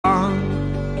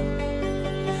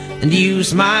and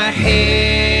use my head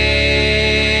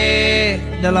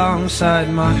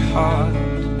alongside my heart.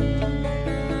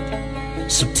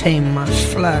 So tame my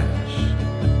flesh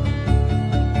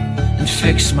and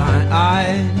fix my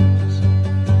eyes,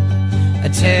 a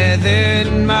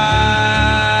tethered mind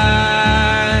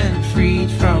freed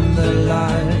from the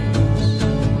lies.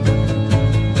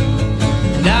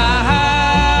 And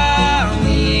I'll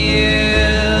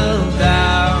kneel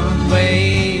down,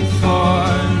 wait for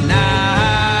now.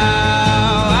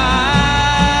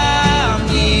 I'll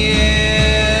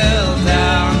kneel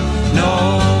down,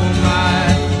 know my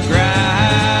ground.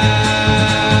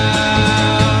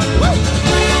 Woo!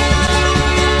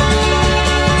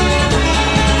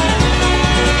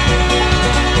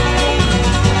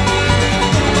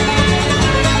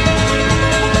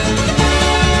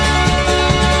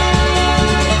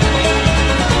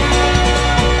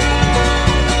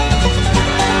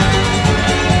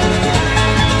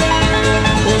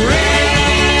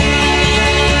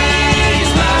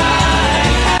 Raise my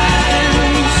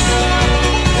hands,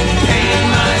 paint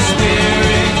my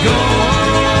spirit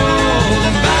gold,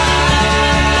 and bow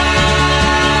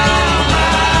my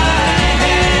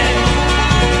head,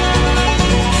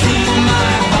 keep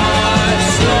my heart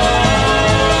slow.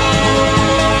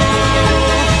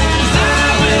 I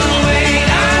will wait for you,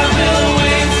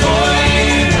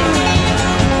 and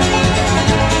I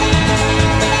will wait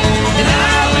for you, and I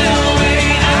will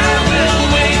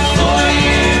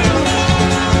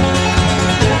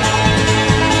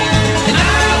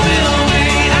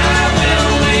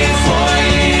wait for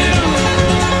you,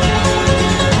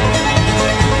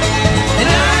 and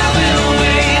I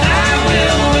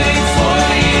will wait for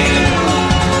you.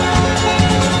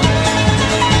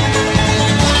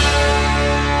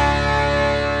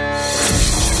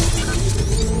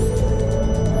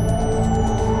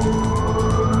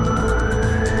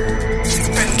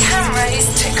 From Camrose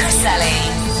to Cresseli.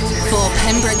 For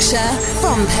Pembrokeshire,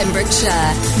 from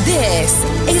Pembrokeshire, this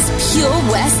is Pure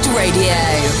West Radio.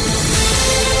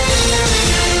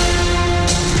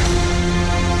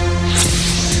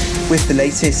 With the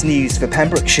latest news for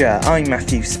Pembrokeshire, I'm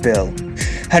Matthew Spill.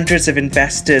 Hundreds of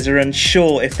investors are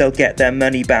unsure if they'll get their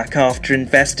money back after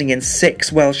investing in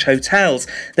 6 Welsh hotels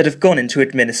that have gone into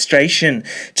administration.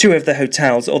 2 of the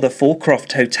hotels are the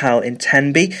Forecroft Hotel in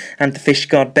Tenby and the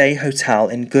Fishguard Bay Hotel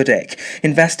in Goodwick.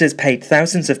 Investors paid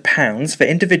thousands of pounds for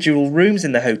individual rooms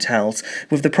in the hotels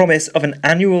with the promise of an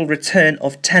annual return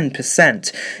of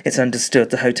 10%. It's understood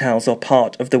the hotels are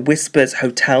part of the Whispers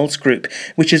Hotels Group,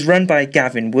 which is run by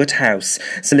Gavin Woodhouse.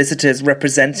 Solicitors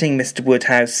representing Mr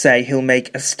Woodhouse say he'll make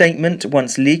a statement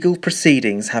once legal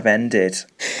proceedings have ended.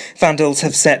 Vandals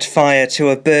have set fire to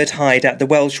a bird hide at the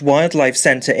Welsh Wildlife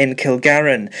Centre in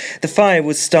Kilgarran. The fire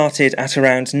was started at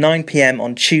around 9 p.m.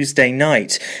 on Tuesday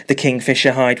night. The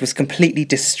kingfisher hide was completely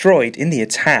destroyed in the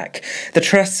attack. The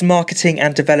Trust's marketing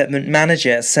and development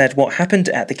manager said what happened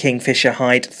at the kingfisher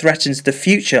hide threatens the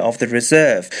future of the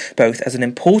reserve, both as an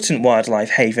important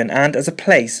wildlife haven and as a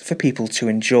place for people to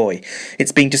enjoy.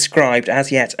 It's been described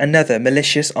as yet another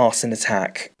malicious arson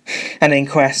attack. An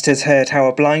inquest has heard how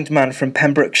a blind man from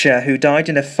Pembrokeshire who died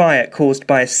in a fire caused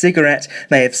by a cigarette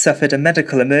may have suffered a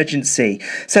medical emergency.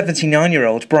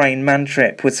 79-year-old Brian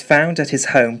Mantrip was found at his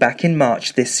home back in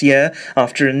March this year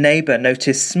after a neighbour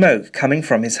noticed smoke coming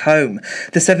from his home.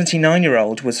 The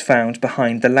 79-year-old was found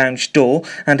behind the lounge door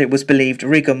and it was believed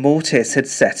rigor mortis had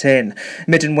set in.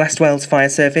 Mid and West Wales Fire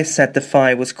Service said the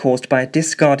fire was caused by a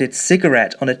discarded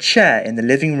cigarette on a chair in the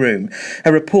living room.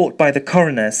 A report by the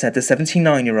coroner said the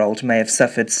 79-year-old may have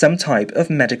suffered some type of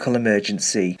medical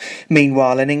emergency.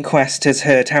 Meanwhile, an inquest has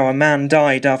heard how a man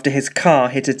died after his car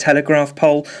hit a telegraph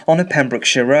pole on a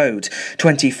Pembrokeshire road.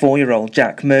 24-year-old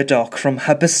Jack Murdoch from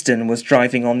Hubberston was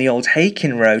driving on the Old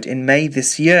Hakin Road in May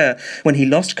this year when he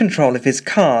lost control of his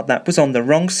car that was on the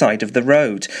wrong side of the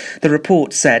road. The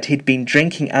report said he'd been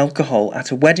drinking alcohol at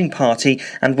a wedding party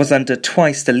and was under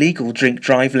twice the legal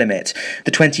drink-drive limit.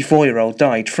 The 24-year-old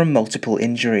died from multiple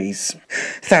injuries.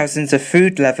 Thousands of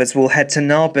food lovers will head to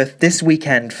Narberth this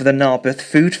weekend for the Narberth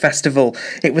Food Festival.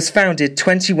 It was founded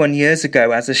 21 years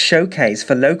ago as a showcase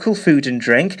for local food and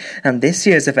drink, and this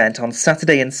year's event on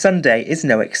Saturday and Sunday is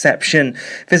no exception.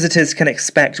 Visitors can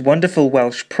expect wonderful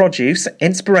Welsh produce,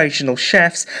 inspirational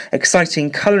chefs,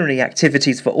 exciting culinary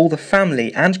activities for all the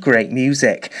family, and great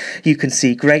music. You can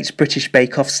see Great British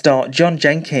Bake Off star John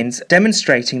Jenkins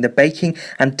demonstrating the baking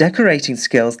and decorating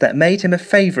skills that made him a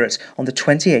favourite on the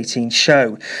 2018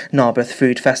 show. Narberth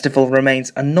Food Festival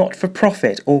remains a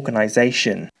not-for-profit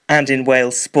organisation. And in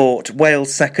Wales sport,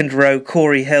 Wales second row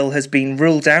Corey Hill has been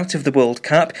ruled out of the World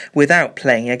Cup without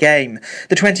playing a game.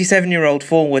 The 27-year-old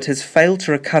forward has failed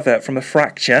to recover from a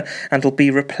fracture and will be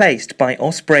replaced by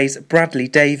Osprey's Bradley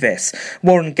Davis.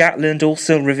 Warren Gatland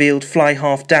also revealed fly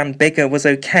half Dan Biggar was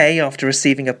okay after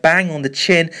receiving a bang on the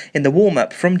chin in the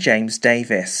warm-up from James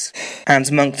Davis.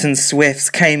 And Moncton Swifts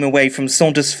came away from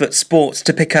Saundersfoot Sports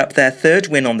to pick up their third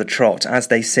win on the trot as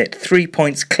they sit 3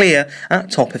 points clear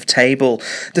at top of table.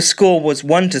 The score was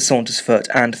 1 to Saundersfoot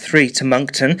and 3 to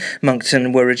Moncton.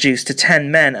 Moncton were reduced to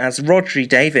 10 men as Rodri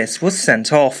Davis was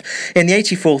sent off. In the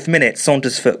 84th minute,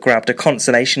 Saundersfoot grabbed a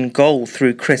consolation goal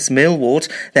through Chris Millward,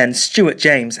 then Stuart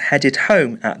James headed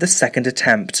home at the second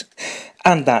attempt.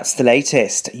 And that's the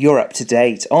latest. You're up to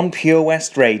date on Pure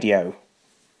West Radio.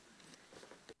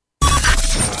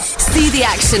 See the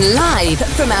action live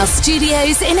from our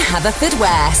studios in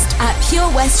Haverfordwest at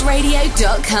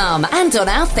purewestradio.com and on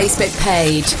our Facebook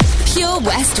page. Pure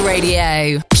West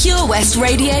Radio. Pure West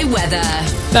Radio weather.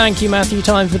 Thank you, Matthew.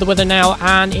 Time for the weather now,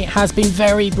 and it has been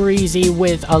very breezy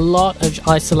with a lot of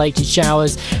isolated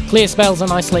showers. Clear spells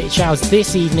and isolated showers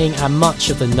this evening and much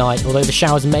of the night, although the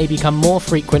showers may become more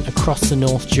frequent across the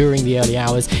north during the early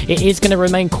hours. It is going to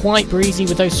remain quite breezy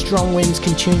with those strong winds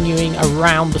continuing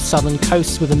around the southern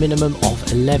coast with a minimum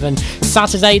of 11.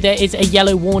 Saturday there is a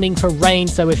yellow warning for rain,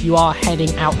 so if you are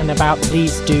heading out and about,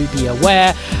 please do be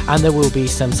aware, and there will be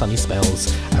some sunny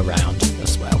spells around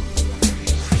as well.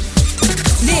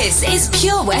 This is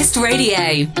Pure West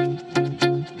Radio.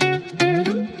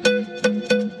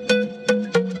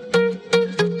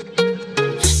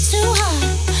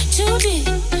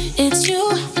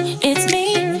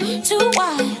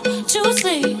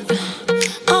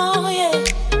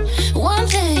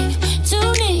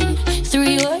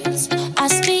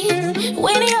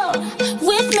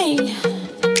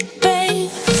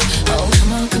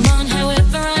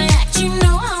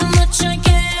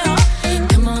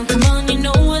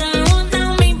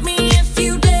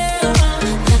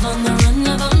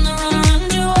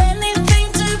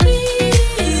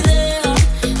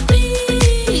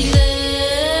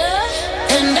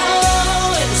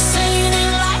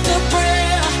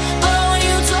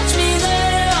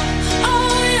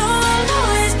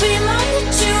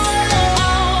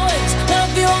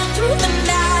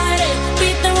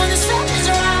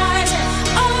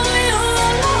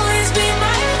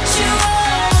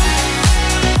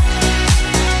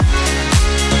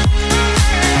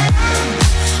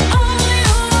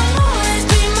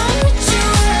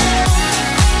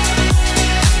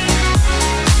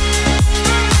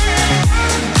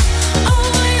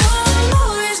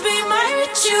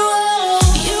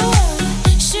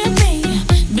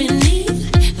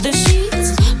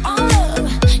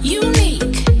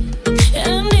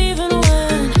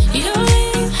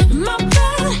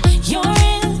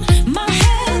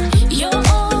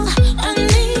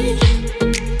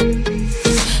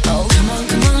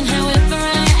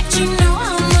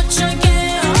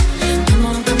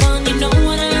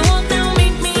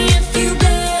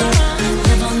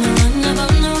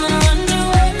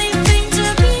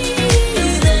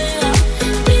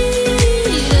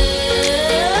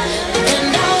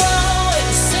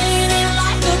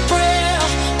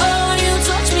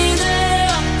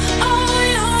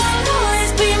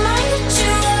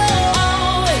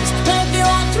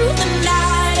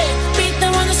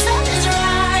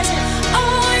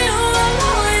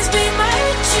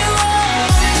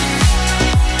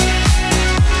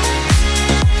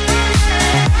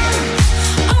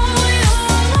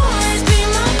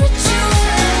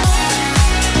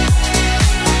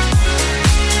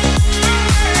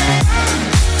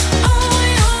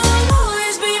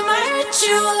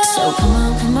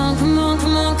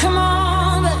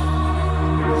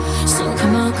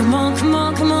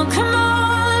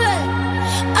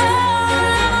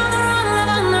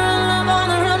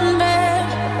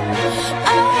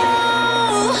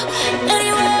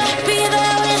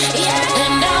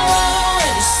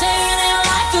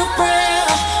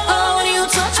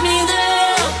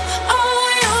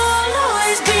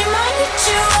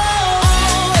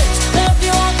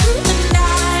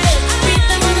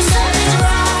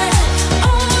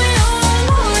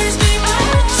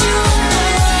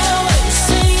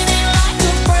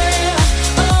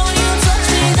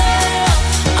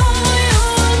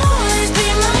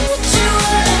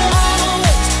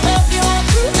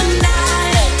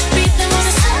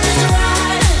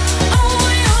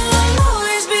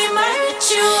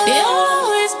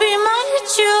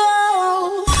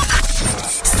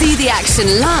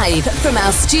 Live from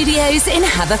our studios in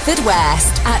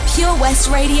Haverfordwest at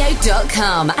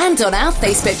purewestradio.com and on our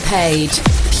Facebook page.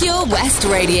 Pure West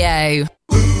Radio.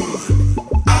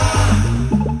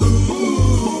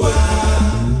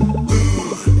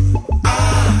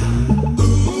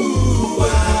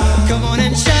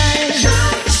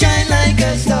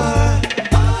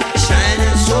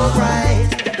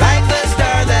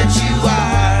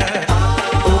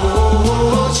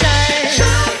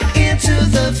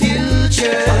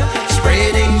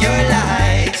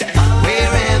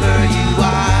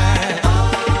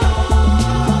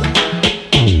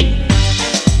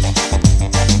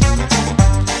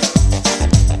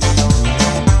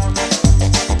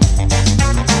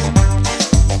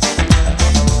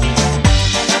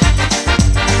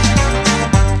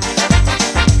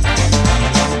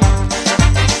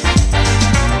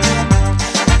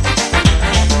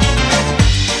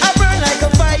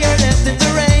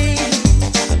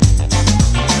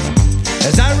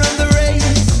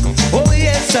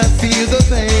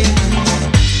 away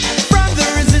from the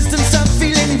resistance of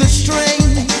feeling the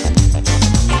strain.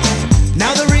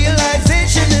 Now the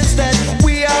realization is that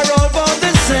we are all born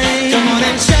the same. Come on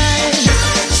and shine,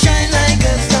 shine like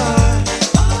a star,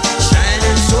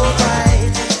 shining so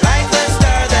bright, like the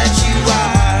star that you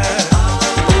are.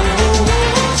 Oh,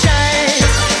 shine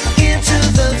into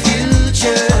the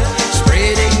future,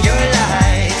 spreading your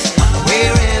light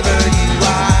wherever you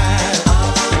are.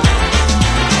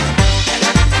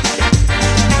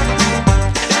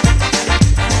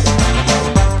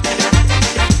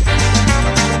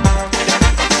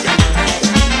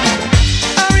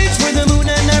 I reach for the moon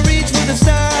and I reach for the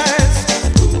stars.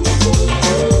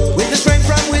 With the strength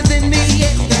from within me,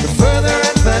 the further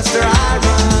and faster I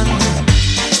run.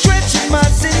 Stretching my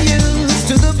sinews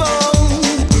to the bone.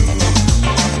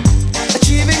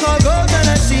 Achieving all goals that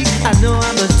I seek, I know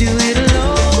I must do it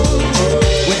alone.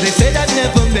 When they said I'd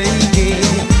never make it,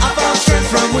 I found strength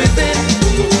from within.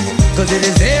 Cause it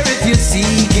is there if you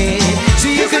seek it. So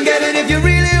you can get it if you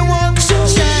really want to.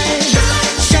 Shine,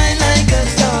 shine like a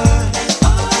star,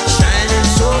 shining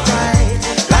so bright,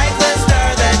 like the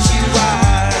star that you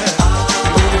are.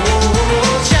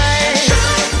 Oh, shine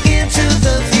into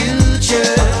the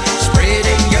future,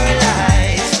 spreading your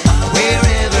light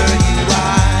wherever you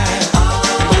are.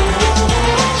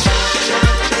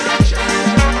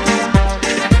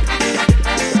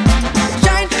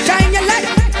 Shine, shine your light.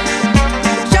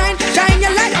 Shine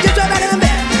your light. Just over them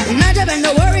there. Not even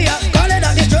no warrior. Call it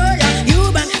a destroyer.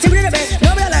 You bang, simply the best.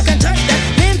 Nobody like can touch that.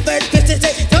 Name first, kiss it,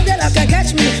 say. Nobody like can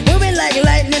catch me. Moving like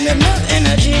lightning with more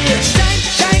energy.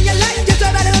 Shine your light. Just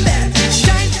over them there.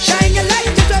 Shine your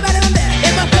light. Just over them there.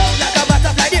 In my flow like a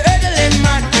butterfly, the hurdling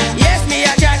man. Yes, me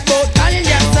a jackpot, calling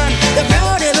Jackson. The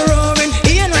crowd is roaring.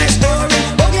 Ian Rice scoring.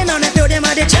 Walking on the field, them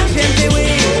are the champion to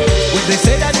win. When they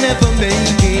said I'd never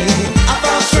make it, I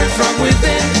found strength from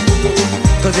within.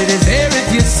 Cause it is there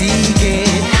if you seek it.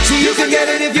 So you can get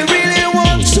it if you really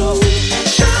want to.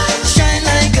 Shine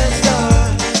like a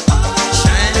star,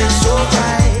 shining so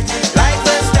bright, like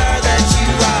the star that you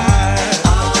are.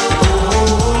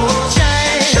 Oh,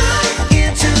 shine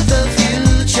into the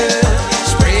future,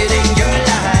 spreading your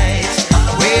light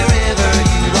wherever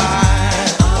you are.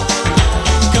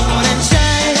 Come on and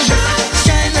shine,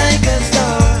 shine like a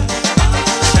star,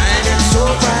 shining so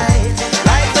bright,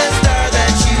 like the star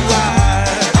that you are.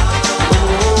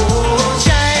 Oh,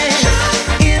 shine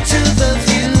into the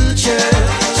future,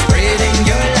 spreading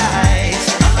your light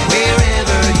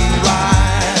wherever you are.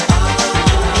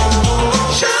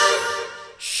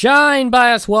 Shine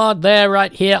by us Ward there,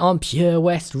 right here on Pure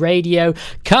West Radio.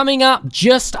 Coming up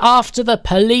just after the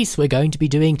police, we're going to be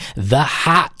doing The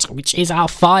Hat, which is our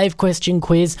 5-question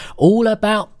quiz all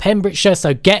about Pembrokeshire.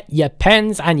 So get your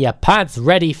pens and your pads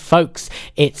ready, folks.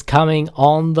 It's coming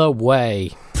on the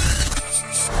way.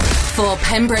 For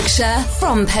Pembrokeshire,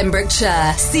 from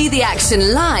Pembrokeshire. See the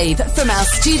action live from our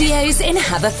studios in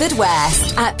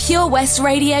Haverfordwest at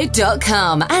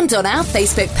purewestradio.com and on our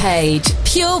Facebook page,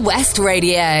 Pure West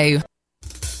Radio.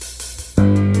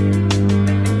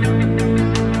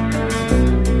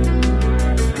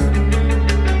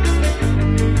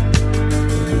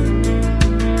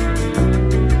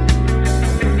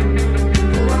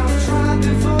 I've tried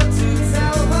before to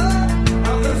tell her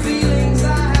of the feelings I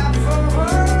have for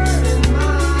her in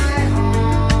my heart.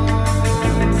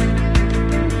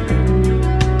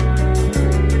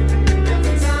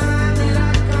 Every time that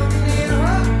I come near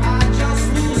her, I just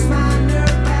lose my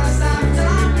nerve as I've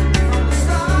done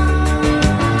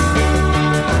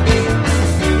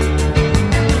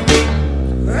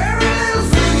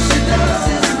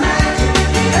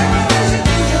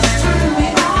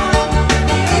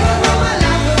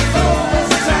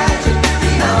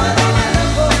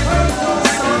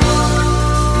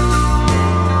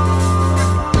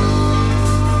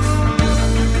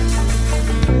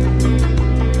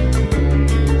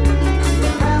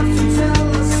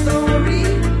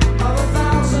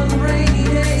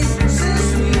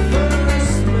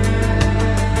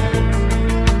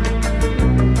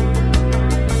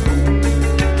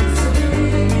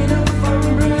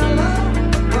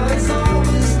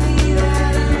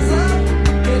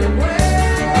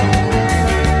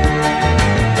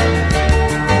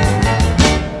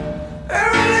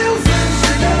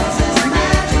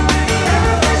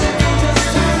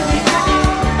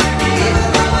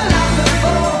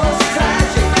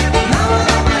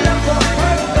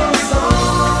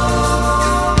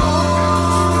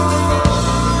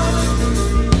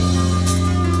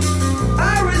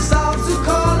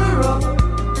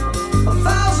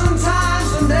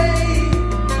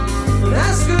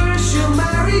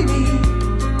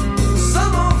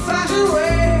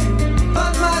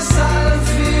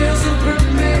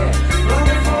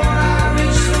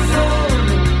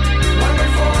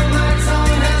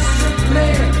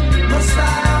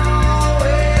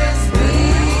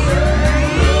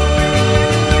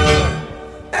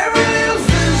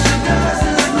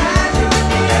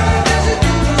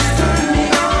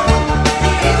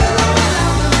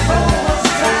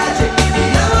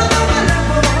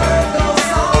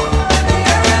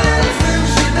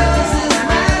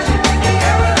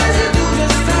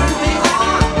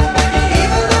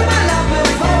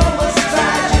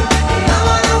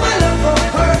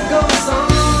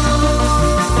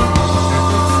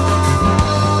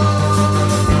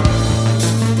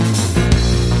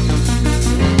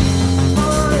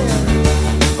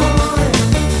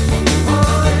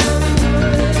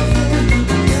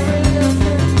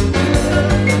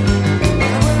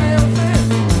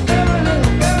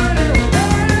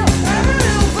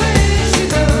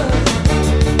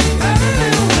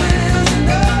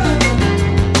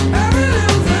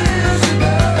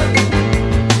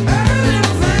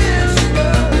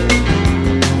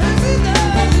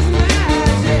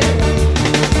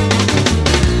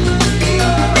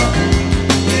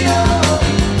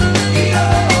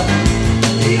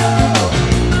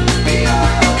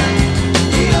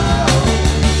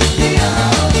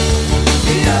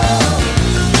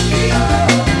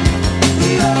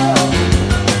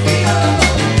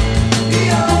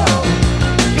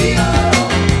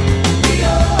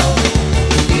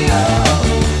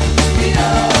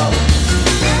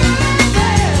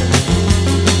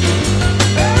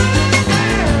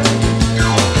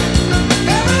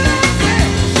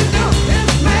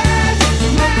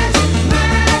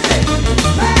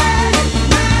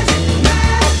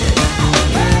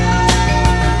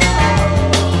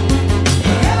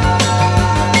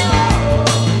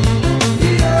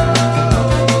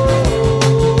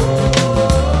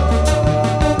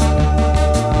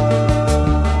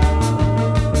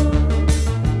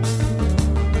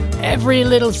every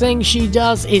little thing she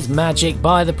does is magic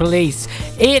by the police.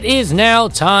 It is now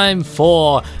time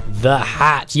for The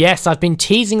Hat. Yes, I've been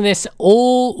teasing this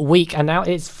all week and now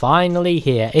it's finally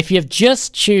here. If you've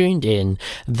just tuned in,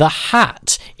 The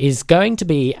Hat is going to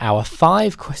be our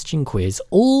 5-question quiz,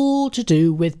 all to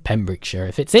do with Pembrokeshire.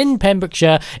 If it's in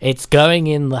Pembrokeshire, it's going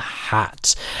in the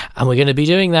hat. And we're going to be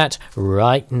doing that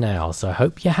right now. So I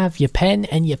hope you have your pen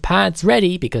and your pads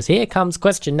ready, because here comes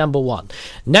question number 1.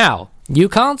 Now, you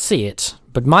can't see it,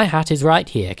 but my hat is right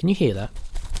here. Can you hear that?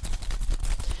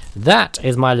 That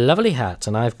is my lovely hat,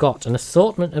 and I've got an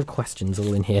assortment of questions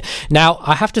all in here. Now,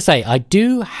 I have to say, I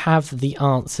do have the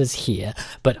answers here,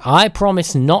 but I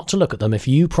promise not to look at them if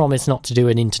you promise not to do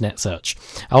an internet search.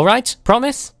 All right?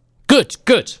 Promise? Good,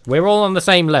 good. We're all on the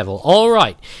same level. All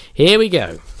right, here we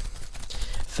go.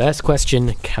 First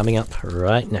question coming up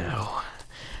right now.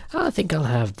 I think I'll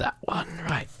have that one.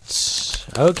 Right.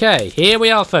 Okay, here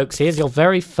we are, folks. Here's your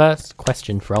very first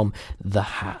question from The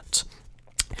Hat.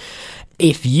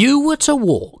 If you were to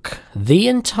walk the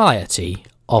entirety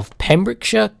of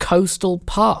Pembrokeshire Coastal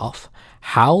Path,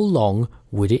 how long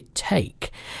would it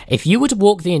take? If you were to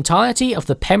walk the entirety of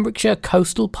the Pembrokeshire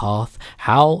Coastal Path,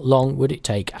 how long would it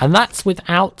take? And that's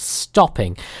without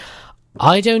stopping.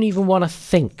 I don't even want to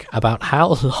think about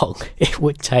how long it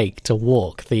would take to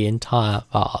walk the entire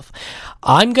path.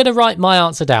 I'm going to write my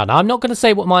answer down. I'm not going to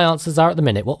say what my answers are at the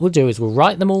minute. What we'll do is we'll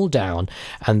write them all down,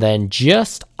 and then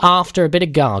just after a bit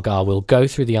of gaga, we'll go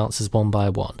through the answers one by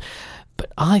one.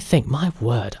 But I think, my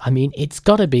word, I mean, it's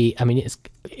got to be, I mean,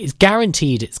 it's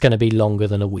guaranteed it's going to be longer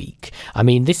than a week. I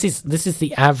mean, this is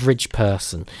the average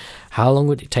person. How long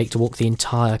would it take to walk the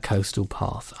entire coastal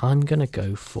path? I'm going to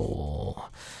go for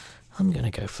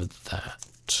that.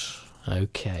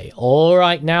 Okay. All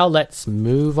right, now let's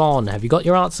move on. Have you got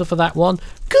your answer for that one?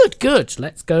 Good, good.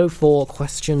 Let's go for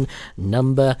question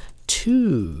number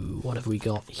 2. What have we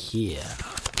got here?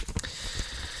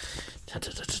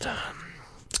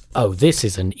 Oh, this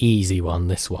is an easy one,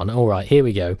 this one. All right, here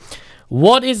we go.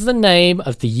 What is the name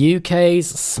of the UK's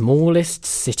smallest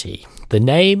city? The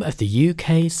name of the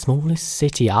UK's smallest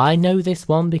city. I know this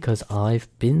one because I've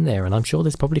been there, and I'm sure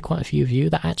there's probably quite a few of you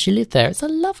that actually live there. It's a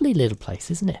lovely little place,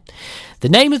 isn't it? The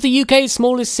name of the UK's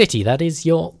smallest city. That is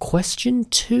your question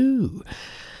 2.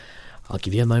 I'll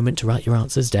give you a moment to write your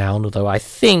answers down, although I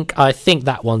think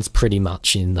that one's pretty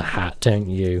much in the hat, don't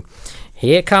you?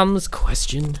 Here comes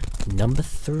question number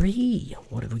 3.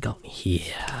 What have we got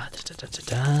here?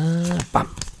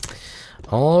 Bam.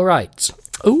 All right.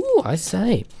 Ooh, I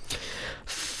say.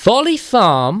 Folly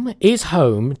Farm is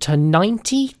home to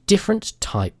 90 different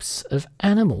types of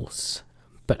animals.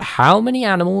 But how many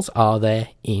animals are there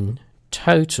in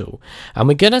total? And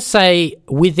we're going to say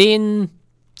within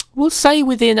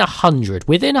 100.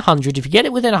 Within 100, if you get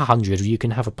it within 100, you can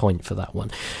have a point for that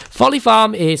one. Folly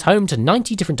Farm is home to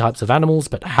 90 different types of animals,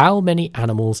 but how many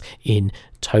animals in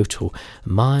total?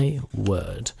 My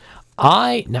word.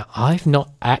 I've not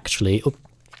actually...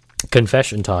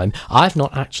 Confession time. I've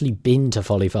not actually been to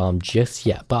Folly Farm just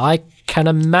yet, but I can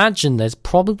imagine there's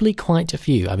probably quite a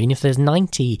few. I mean, if there's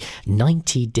 90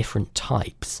 different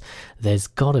types, there's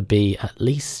got to be at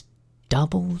least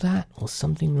double that or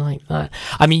something like that.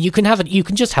 I mean, you can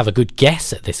just have a good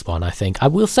guess at this one, I think. I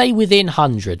will say within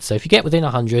 100. So if you get within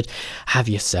 100, have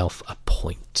yourself a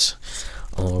point.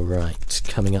 All right,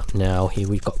 coming up now, here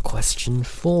we've got question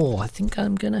 4. I think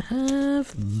I'm going to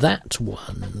have that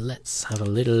one. Let's have a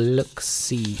little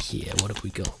look-see here. What have we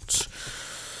got?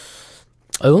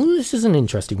 Oh, this is an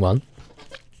interesting one.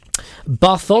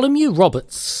 Bartholomew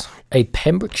Roberts, a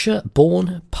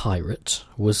Pembrokeshire-born pirate,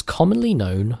 was commonly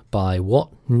known by what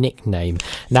nickname?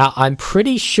 Now, I'm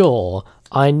pretty sure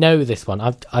I know this one.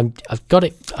 I've got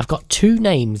it. I've got 2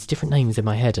 names, different names in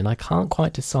my head, and I can't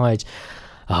quite decide.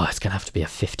 Oh, it's going to have to be a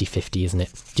 50-50, isn't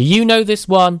it? Do you know this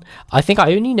one? I think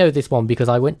I only know this one because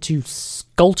I went to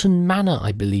Scolton Manor,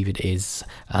 I believe it is.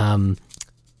 And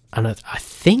I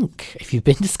think if you've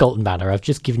been to Scolton Manor, I've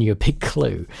just given you a big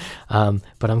clue.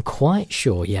 But I'm quite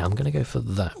sure. Yeah, I'm going to go for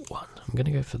that one.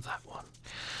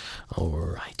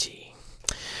 Alrighty.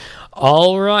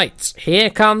 All right, here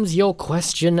comes your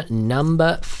question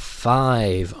number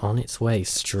 5. On its way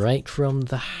straight from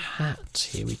the hat.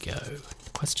 Here we go.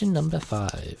 Question number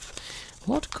 5.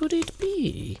 What could it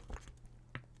be?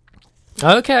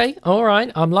 Okay, all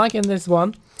right. I'm liking this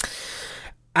one.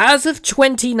 As of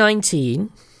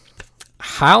 2019,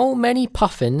 how many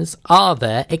puffins are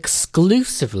there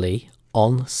exclusively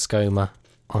on Skomer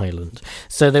Island?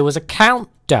 So there was a count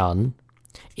done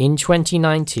in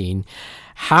 2019.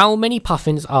 How many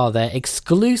puffins are there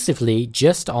exclusively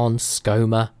just on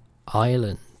Skomer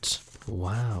Island?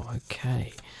 Wow,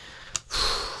 okay.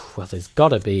 Well, there's got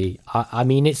to be. I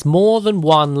mean, it's more than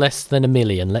one less than a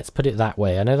million. Let's put it that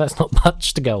way. I know that's not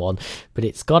much to go on, but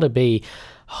it's got to be.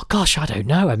 Oh gosh, I don't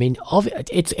know. I mean,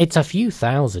 it's a few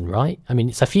thousand, right? I mean,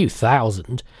 it's a few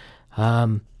thousand.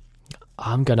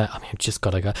 I've just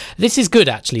got to go. This is good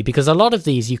actually, because a lot of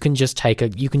these you can just take a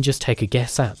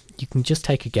guess at.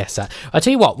 I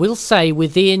tell you what, we'll say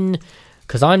within,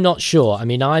 because I'm not sure. I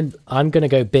mean, I'm going to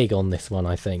go big on this one.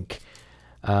 I think.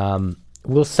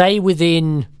 We'll say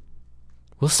within.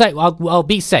 I'll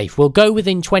be safe. We'll go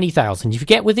within 20,000. If you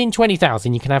get within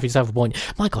 20,000, you can have yourself a point.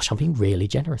 My gosh, I'm being really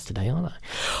generous today, aren't I?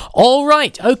 All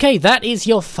right. Okay, that is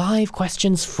your 5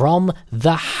 questions from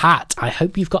the hat. I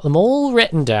hope you've got them all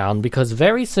written down, because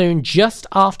very soon, just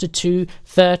after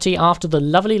 2:30, after the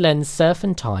lovely Lens Surf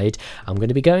and Tide, I'm going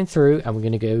to be going through and we're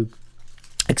going to go...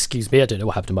 Excuse me, I don't know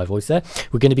what happened to my voice there.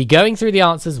 We're going to be going through the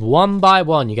answers one by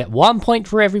one. You get 1 point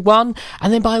for everyone,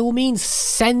 and then by all means,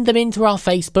 send them into our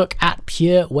Facebook at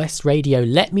Pure West Radio.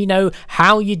 Let me know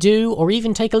how you do, or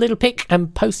even take a little pic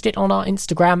and post it on our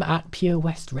Instagram at Pure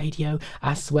West Radio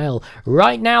as well.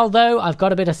 Right now, though, I've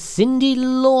got a bit of Cyndi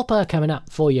Lauper coming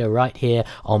up for you right here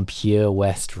on Pure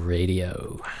West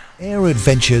Radio. Air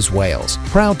Adventures Wales,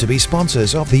 proud to be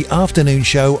sponsors of the afternoon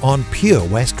show on Pure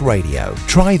West Radio.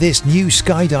 Try this new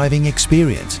skydiving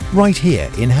experience right here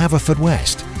in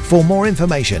Haverfordwest. For more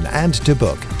information and to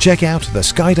book, check out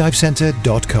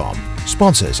theskydivecentre.com.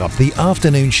 Sponsors of the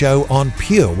afternoon show on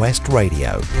Pure West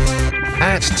Radio.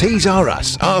 At Tees R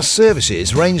Us, our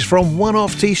services range from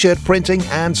one-off t-shirt printing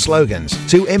and slogans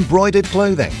to embroidered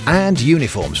clothing and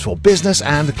uniforms for business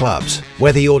and clubs.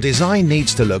 Whether your design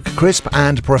needs to look crisp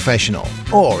and professional,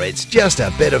 or it's just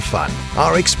a bit of fun,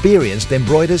 our experienced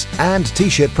embroiders and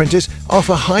t-shirt printers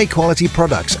offer high-quality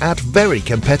products at very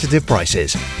competitive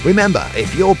prices. Remember,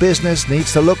 if your business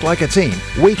needs to look like a team,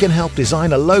 we can help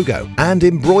design a logo and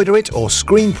embroider it or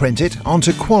screen print it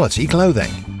onto quality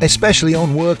clothing, especially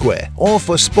on workwear or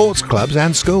for sports clubs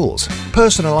and schools.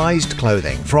 Personalised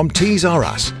clothing from Tees R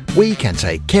Us. We can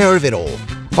take care of it all.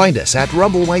 Find us at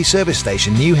Rumbleway Service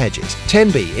Station, New Hedges,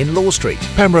 10B in Law Street,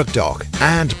 Pembroke Dock,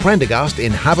 and Prendergast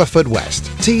in Haverfordwest.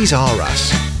 Tees R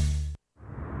Us.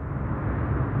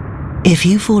 If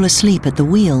you fall asleep at the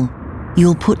wheel,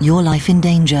 you'll put your life in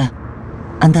danger,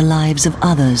 and the lives of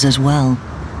others as well.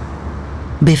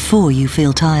 Before you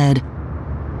feel tired,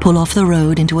 pull off the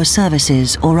road into a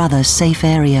services or other safe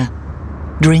area.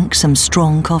 Drink some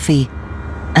strong coffee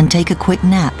and take a quick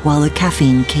nap while the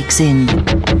caffeine kicks in.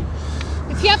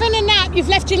 If you're having a nap, you've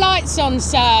left your lights on,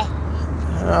 sir.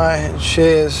 Alright,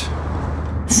 cheers.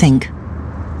 Think.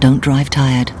 Don't drive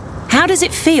tired. How does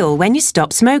it feel when you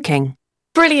stop smoking?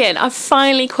 Brilliant, I've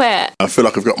finally quit. I feel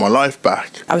like I've got my life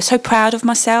back. I was so proud of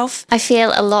myself. I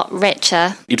feel a lot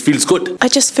richer. It feels good. I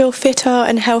just feel fitter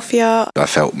and healthier. I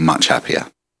felt much happier.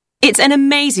 It's an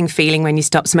amazing feeling when you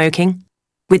stop smoking.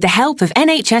 With the help of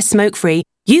NHS Smoke Free,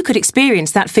 you could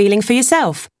experience that feeling for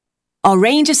yourself. Our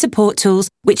range of support tools,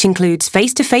 which includes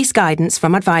face-to-face guidance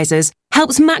from advisors,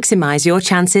 helps maximise your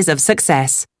chances of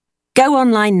success. Go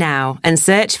online now and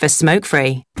search for Smoke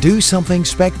Free. Do something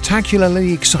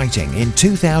spectacularly exciting in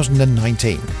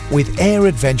 2019 with Air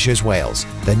Adventures Wales,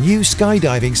 the new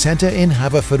skydiving centre in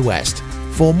Haverfordwest.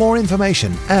 For more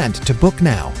information and to book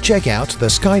now, check out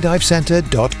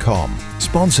theskydivecentre.com.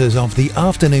 Sponsors of the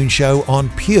afternoon show on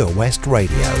Pure West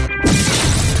Radio.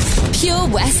 Pure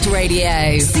West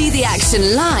Radio. See the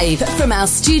action live from our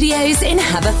studios in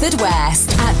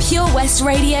Haverfordwest at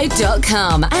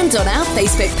purewestradio.com and on our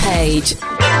Facebook page.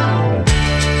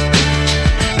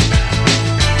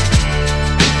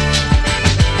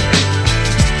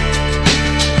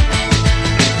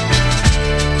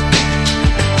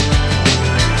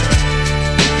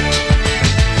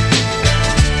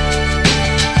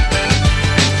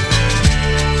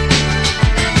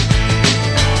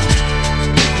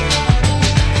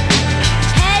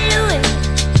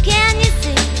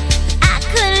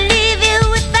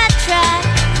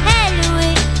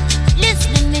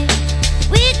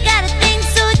 We got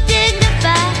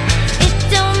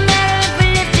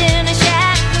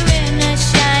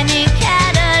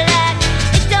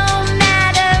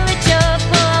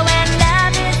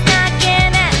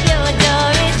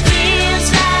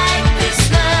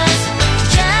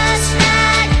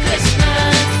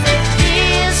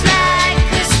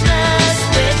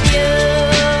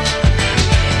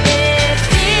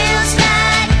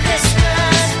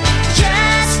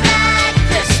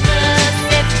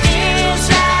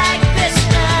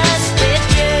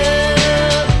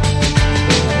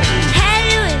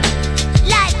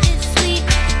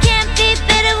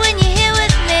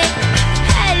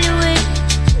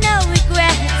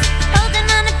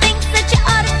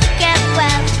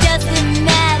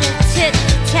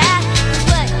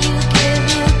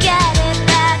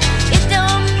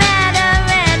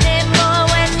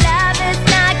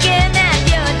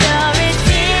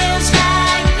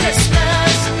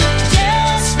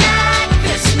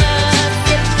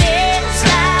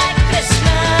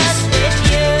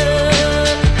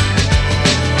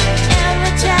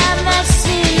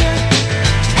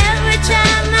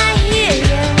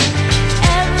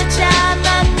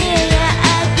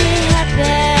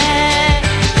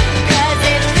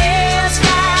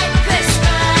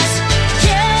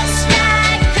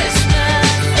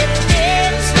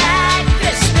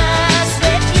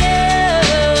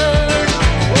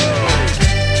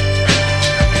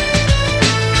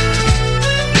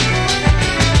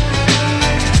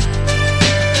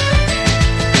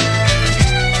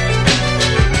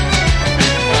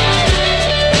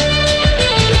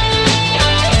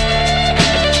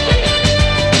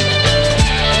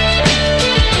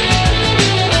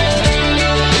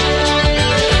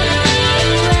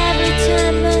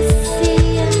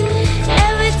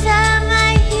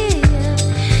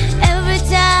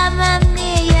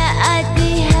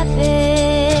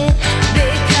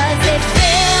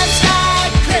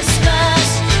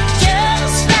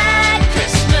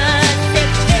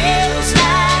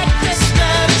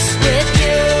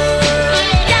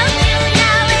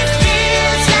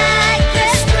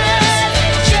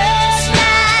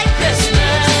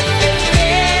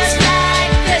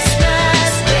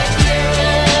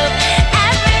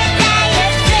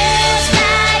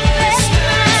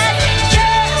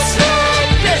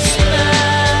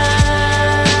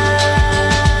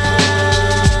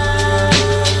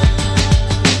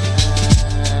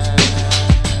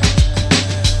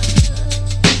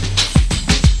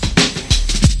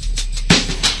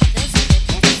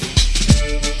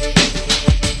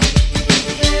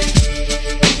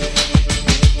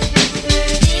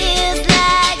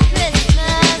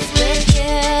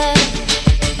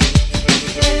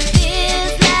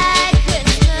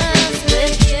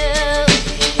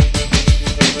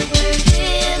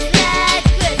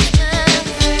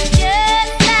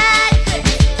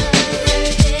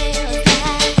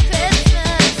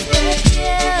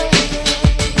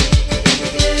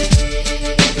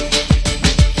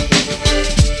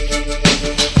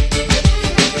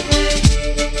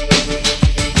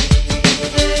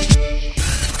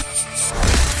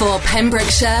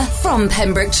Pembrokeshire, from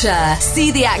Pembrokeshire.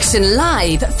 See the action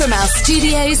live from our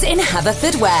studios in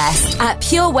Haverfordwest at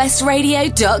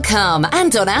purewestradio.com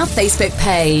and on our Facebook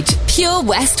page, Pure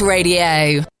West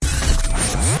Radio.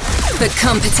 For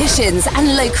competitions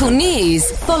and local news,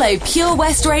 follow Pure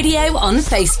West Radio on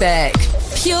Facebook.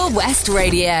 Pure West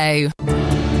Radio.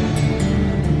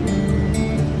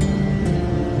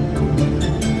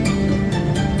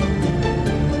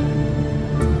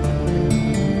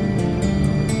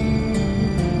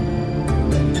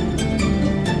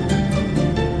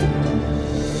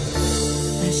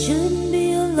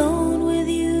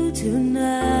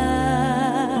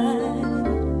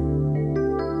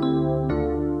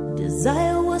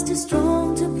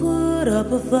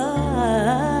 A fight.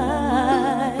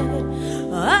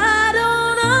 I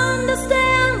don't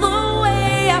understand the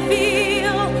way I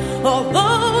feel,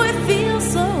 although it feels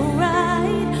so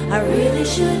right. I really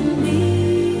shouldn't be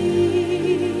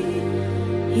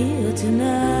here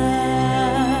tonight.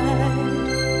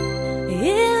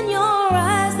 In your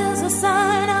eyes there's a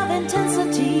sign of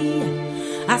intensity.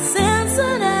 I sense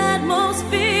an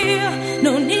atmosphere.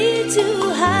 No need to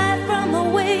hide from the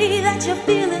way that you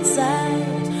feel inside.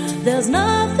 There's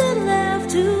nothing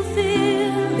left to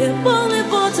fear, if only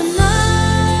for tonight.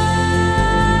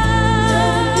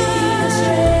 Don't be a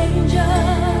stranger.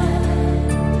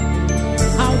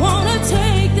 I wanna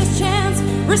take this chance,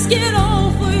 risk it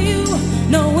all for you,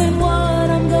 knowing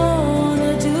what I'm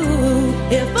gonna do,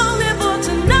 if only for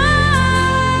tonight.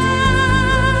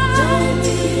 Don't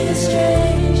be a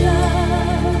stranger.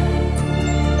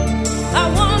 I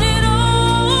want it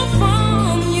all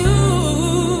from you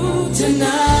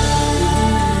tonight.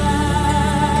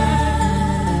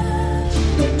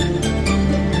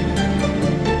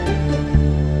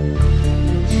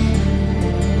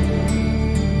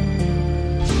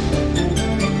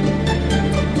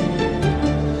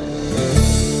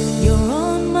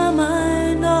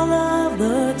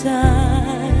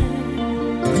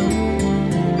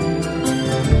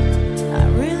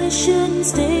 Shouldn't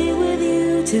stay with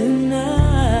you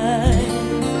tonight,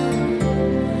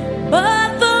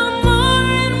 but the more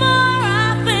and more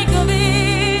I think of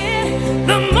it,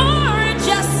 the more it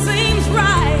just seems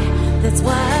right. That's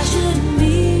why I shouldn't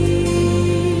be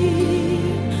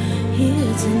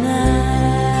here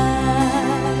tonight.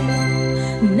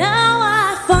 Now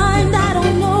I find I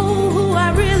don't know who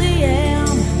I really am.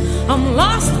 I'm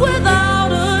lost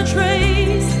without a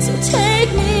trace. So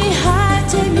take me high,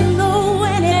 take me low,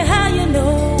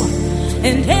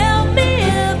 and help me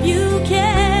if you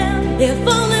can, if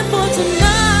only for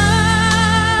tonight.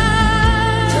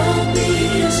 Don't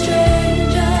be a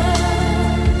stranger.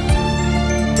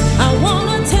 I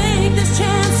wanna take this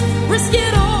chance, risk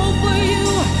it all for you,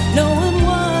 knowing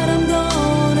what I'm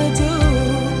gonna do,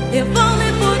 if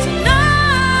only for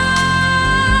tonight.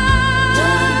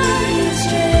 Don't be a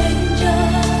stranger.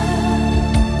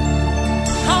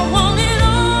 I want it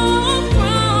all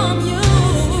from you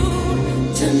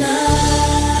tonight.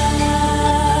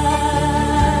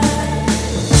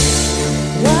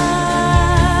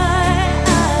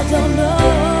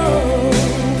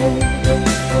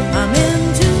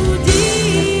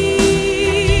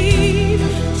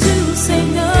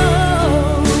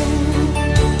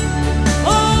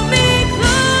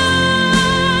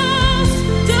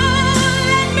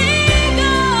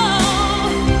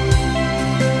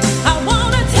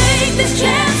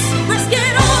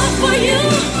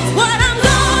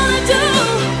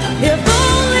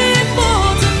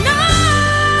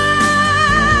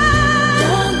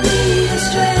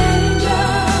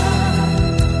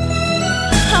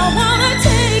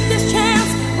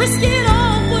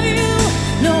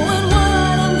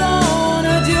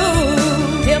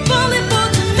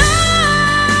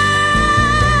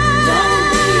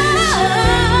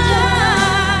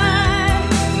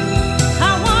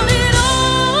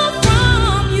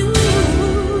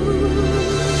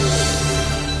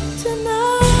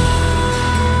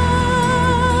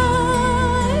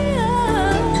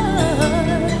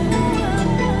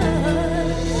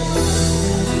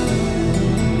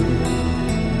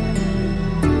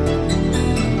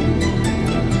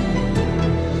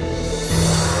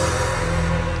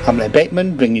 I'm Len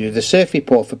Bateman, bringing you the surf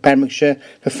report for Pembrokeshire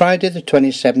for Friday the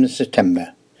 27th of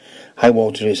September. High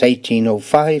water is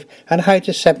 18.05 and height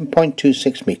is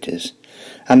 7.26 metres.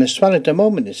 And the swell at the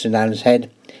moment at St Anne's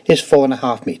Head is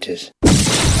 4.5 metres.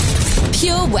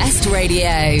 Pure West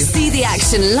Radio. See the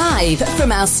action live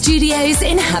from our studios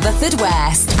in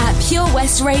Haverfordwest at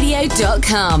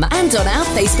purewestradio.com and on our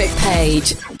Facebook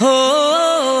page.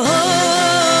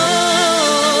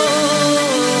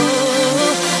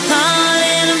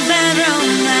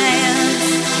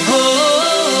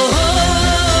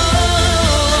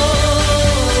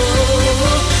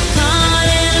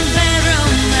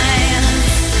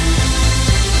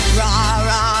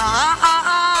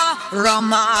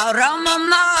 Roma, Roma,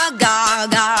 ma, ga,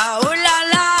 ga, ooh la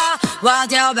la,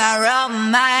 what's your bad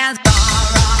romance?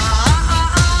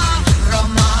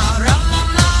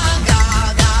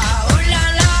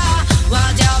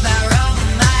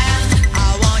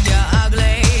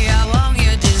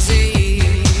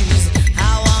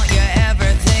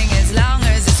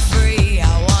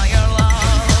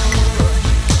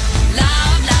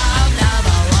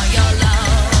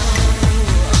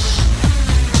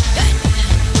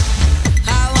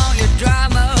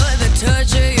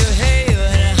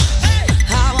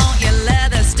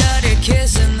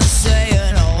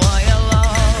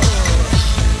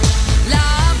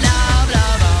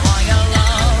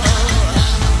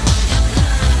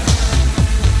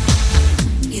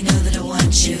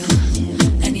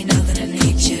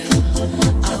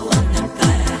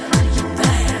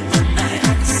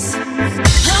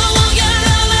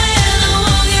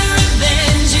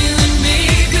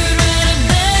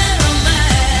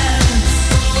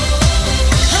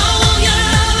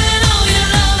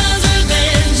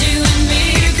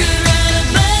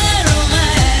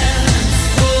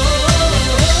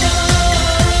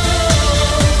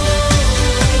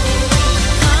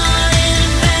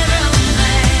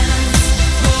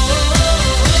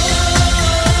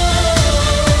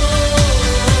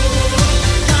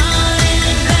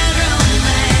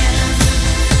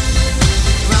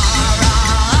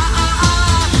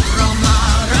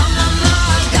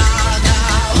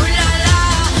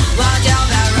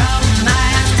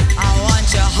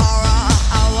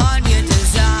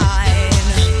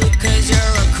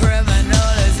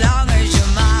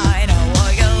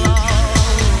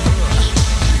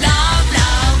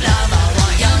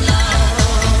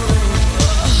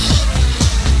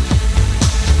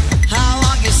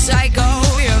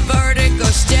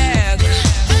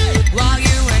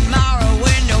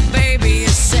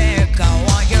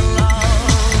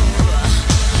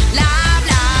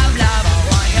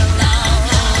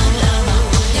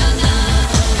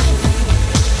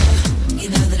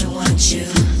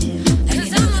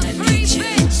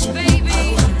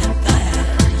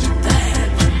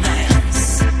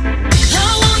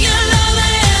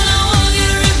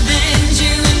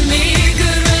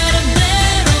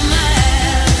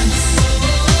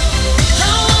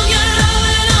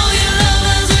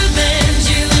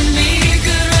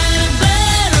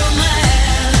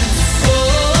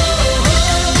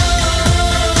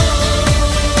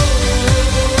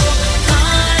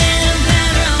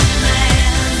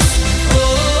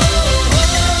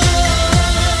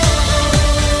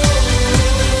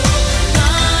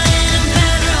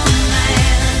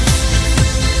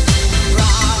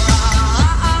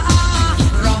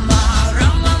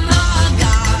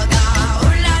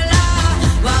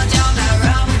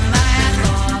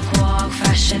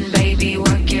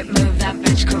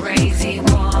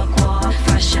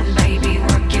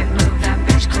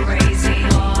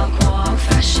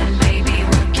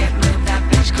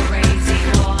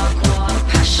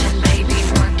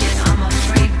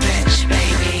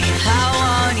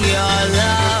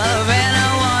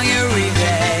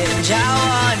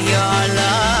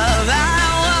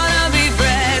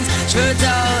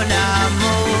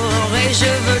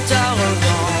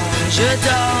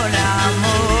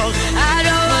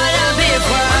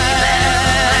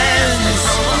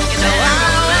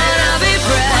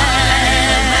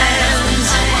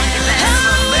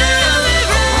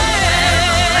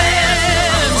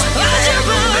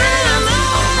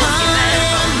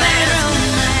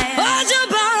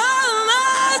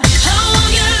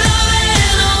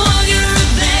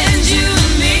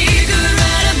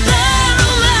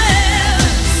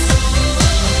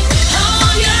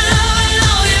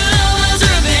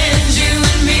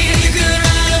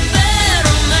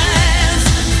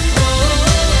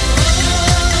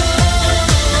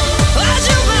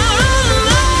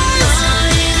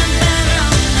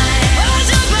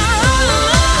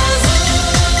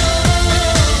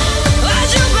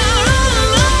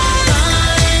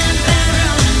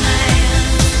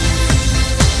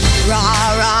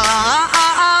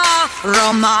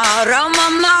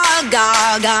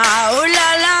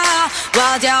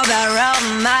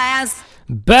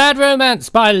 Bad Romance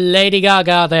by Lady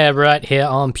Gaga there, right here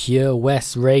on Pure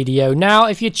West Radio. Now,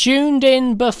 if you tuned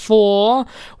in before,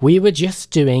 we were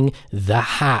just doing The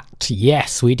Hat.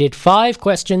 Yes, we did 5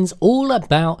 questions all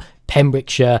about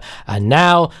Pembrokeshire, and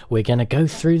now we're going to go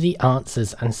through the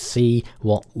answers and see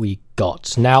what we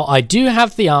got. Now, I do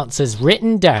have the answers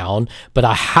written down, but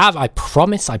I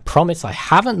promise I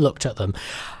haven't looked at them.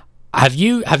 Have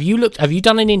you looked? Have you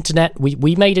done an internet?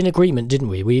 We made an agreement, didn't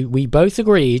we? We both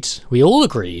agreed. We all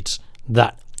agreed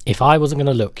that If I wasn't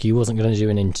going to look, you wasn't going to do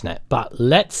an internet. But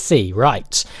let's see.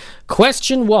 Right.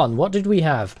 Question 1. What did we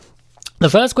have? The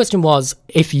first question was,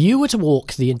 if you were to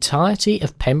walk the entirety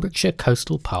of Pembrokeshire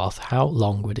Coastal Path, how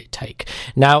long would it take?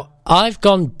 Now, I've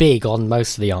gone big on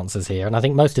most of the answers here, and I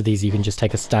think most of these you can just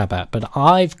take a stab at, but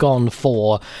I've gone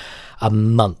for a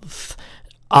month.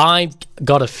 I've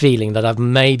got a feeling that I've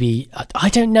maybe... I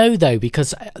don't know, though,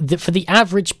 because for the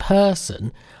average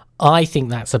person, I think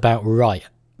that's about right.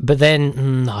 But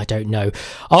then, I don't know.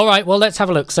 All right, well, let's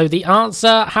have a look. So the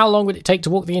answer, how long would it take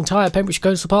to walk the entire Pembrokeshire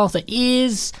Coastal Path,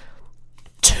 is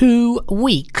 2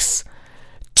 weeks.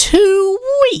 2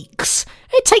 weeks!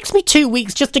 It takes me 2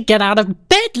 weeks just to get out of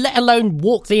bed, let alone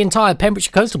walk the entire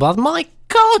Pembrokeshire Coastal Path. My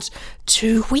God!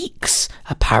 2 weeks.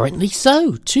 Apparently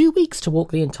so. 2 weeks to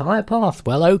walk the entire path.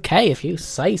 Well, okay, if you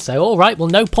say so. All right, well,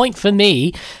 no point for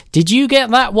me. Did you get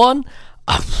that one?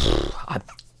 I'm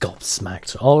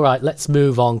gobsmacked. All right, let's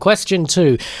move on. Question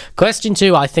 2. Question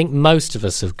 2, I think most of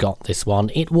us have got this one.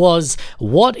 It was,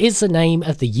 what is the name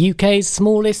of the UK's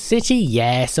smallest city?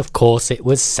 Yes, of course, it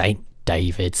was St.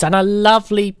 David's. And a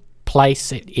lovely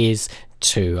place it is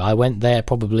too. I went there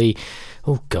probably...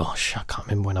 Oh gosh, I can't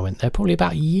remember when I went there. Probably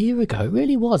about a year ago. It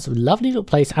really was a lovely little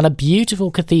place and a beautiful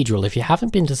cathedral. If you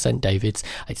haven't been to St. David's,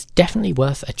 it's definitely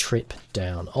worth a trip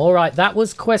down. All right, that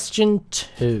was question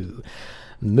 2.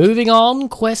 Moving on,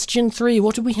 question 3.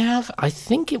 What did we have? I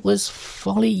think it was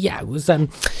Folly. Yeah, it was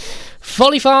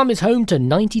Folly Farm is home to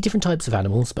 90 different types of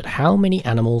animals, but how many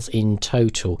animals in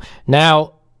total?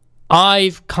 Now,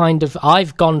 I've gone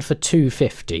for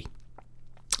 250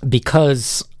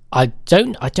 because I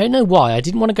don't know why. I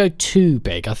didn't want to go too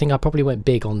big. I think I probably went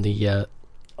big on the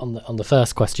on the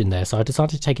first question there, so I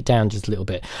decided to take it down just a little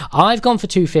bit. I've gone for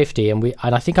 250, and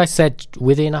I think I said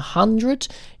within 100.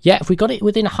 Yeah, if we got it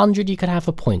within 100, you could have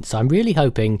a point. So I'm really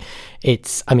hoping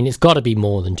it's got to be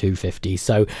more than 250.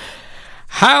 So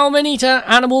how many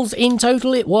animals in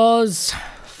total? It was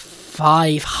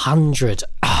 500.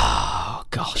 Oh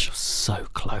gosh, so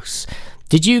close.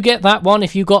 Did you get that one?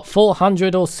 If you got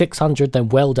 400 or 600, then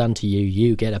well done to you.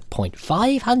 You get a point.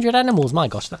 500 animals. My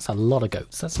gosh, that's a lot of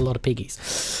goats. That's a lot of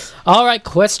piggies. All right,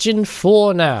 question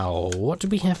 4 now. What do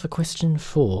we have for question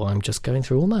 4? I'm just going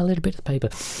through all my little bits of paper.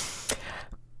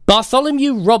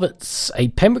 Bartholomew Roberts, a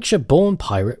Pembrokeshire-born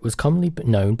pirate, was commonly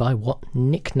known by what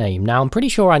nickname? Now, I'm pretty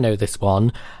sure I know this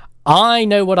one. I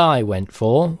know what I went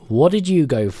for. What did you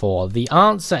go for? The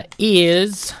answer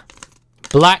is...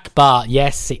 Black Bart.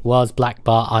 Yes, it was Black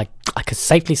Bart. I could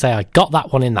safely say I got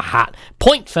that one in the hat.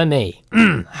 Point for me.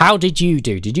 How did you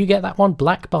do? Did you get that one?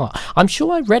 Black Bart. I'm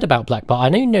sure I read about Black Bart. I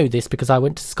only know this because I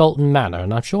went to Scolton Manor,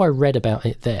 and I'm sure I read about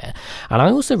it there. And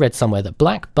I also read somewhere that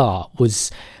Black Bart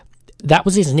was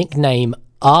his nickname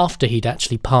after he'd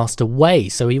actually passed away.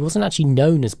 So he wasn't actually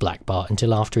known as Black Bart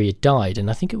until after he had died. And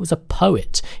I think it was a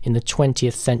poet in the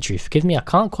 20th century. Forgive me, I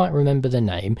can't quite remember the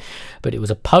name, but it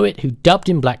was a poet who dubbed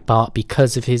him Black Bart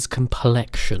because of his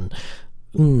complexion.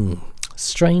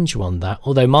 Strange one, that.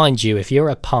 Although, mind you, if you're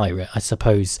a pirate, I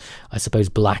suppose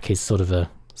black is sort of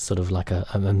like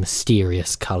a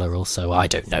mysterious colour or so. I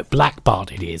don't know. Black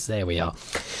Bart it is. There we are.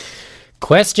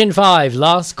 Question 5,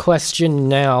 last question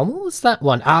now. What was that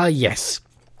one? Yes.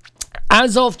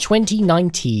 As of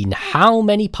 2019, how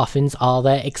many puffins are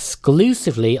there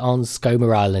exclusively on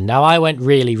Skomer Island? Now, I went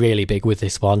really, really big with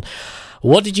this one.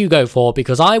 What did you go for?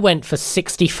 Because I went for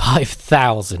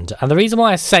 65,000. And the reason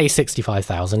why I say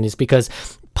 65,000 is because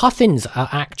puffins are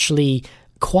actually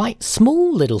quite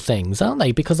small little things, aren't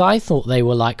they? Because I thought they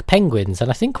were like penguins,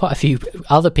 and I think quite a few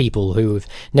other people who have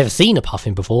never seen a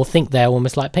puffin before think they're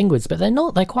almost like penguins, but they're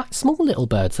not. They're quite small little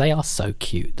birds. They are so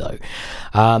cute though.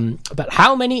 But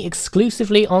how many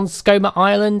exclusively on Skomer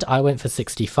Island? I went for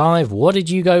 65. What did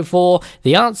you go for?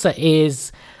 The answer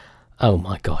is, oh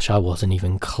my gosh, I wasn't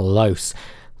even close.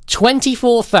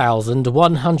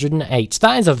 24,108.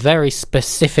 That is a very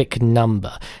specific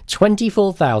number.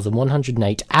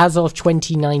 24,108 as of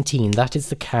 2019. That is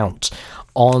the count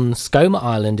on Skomer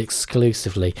Island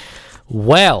exclusively.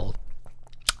 Well,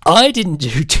 I didn't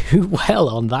do too well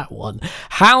on that one.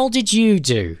 How did you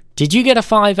do? Did you get a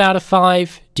 5 out of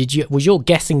 5? Was your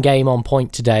guessing game on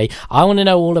point today? I want to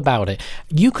know all about it.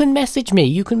 You can message me.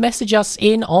 You can message us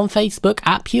in on Facebook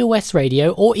at Pure West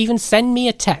Radio, or even send me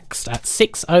a text at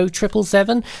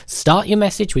 60777. Start your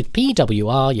message with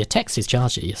PWR. Your text is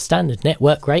charged at your standard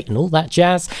network rate and all that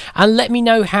jazz. And let me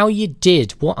know how you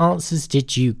did. What answers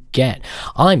did you get?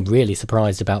 I'm really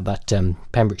surprised about that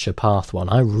Pembrokeshire Path one.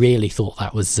 I really thought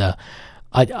that was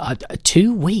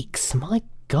 2 weeks. My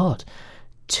God.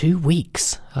 2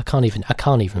 weeks. I can't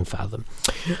even fathom.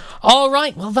 All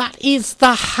right, well, that is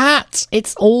the hat.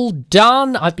 It's all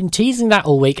done. I've been teasing that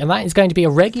all week, and that is going to be a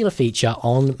regular feature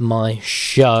on my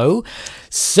show.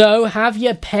 So have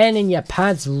your pen and your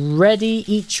pads ready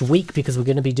each week, because we're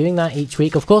going to be doing that each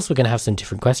week. Of course, we're going to have some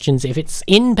different questions. If it's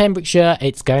in Pembrokeshire,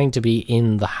 it's going to be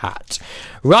in the hat.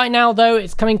 Right now, though,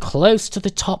 it's coming close to the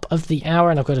top of the hour,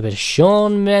 and I've got a bit of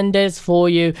Shawn Mendes for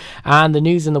you, and the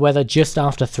news and the weather just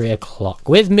after 3 o'clock.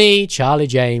 With me, Charlie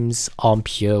James, on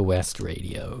Pure West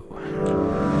Radio.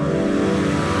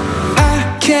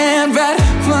 I can't write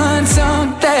one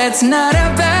song that's not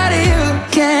about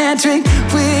you. Can't drink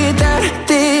without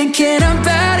thinking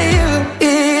about you.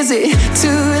 Is it too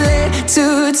late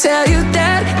to tell you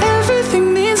that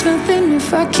everything means nothing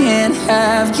if I can't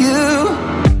have you?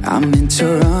 I'm in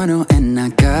Toronto and I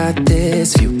got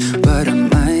this view, but I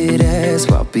might as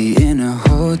well be in a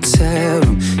hotel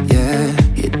room. Yeah,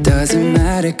 it doesn't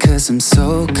matter 'cause I'm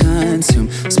so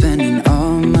consumed, spending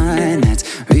all my nights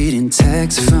reading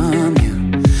texts from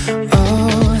you.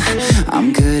 Oh,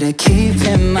 I'm good at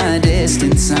keeping my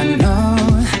distance. I know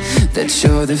that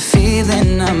you're the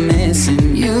feeling I'm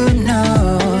missing. You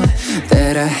know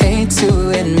that I hate to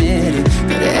admit it,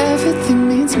 but everything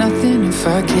means nothing if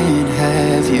I can't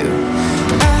have you.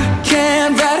 I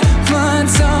can't write one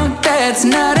song that's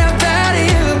not about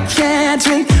you. Can't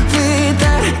drink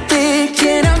without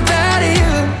thinking about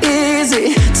you. Is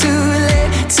it too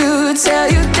late to tell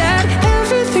you that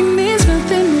everything means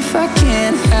nothing if I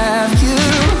can't have you?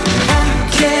 I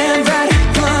can't write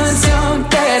one song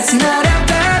that's not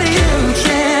about you.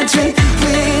 Can't drink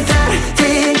without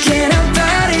thinking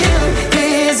about you.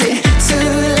 Is it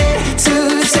too late to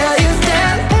tell you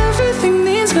that everything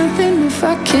means nothing if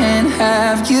I can't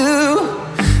have you?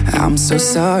 I'm so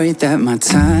sorry that my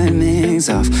timing's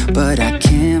off, but I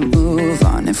can't move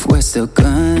on if we're still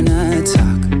gonna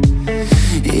talk.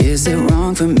 Is it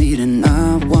wrong for me to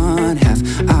not want half?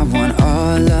 I want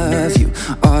all of you,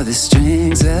 all the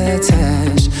strings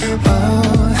attached.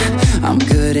 Oh, I'm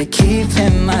good at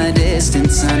keeping my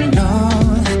distance. I know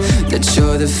that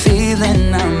you're the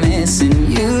feeling I'm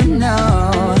missing. You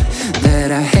know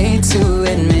that I hate to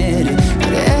admit it,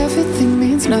 but everything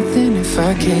means nothing if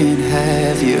I can't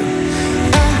have you.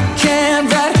 I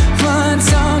can't write one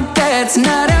song that's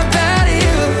not about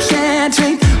you. Can't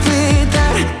drink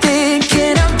without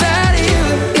thinking about you.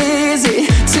 Is it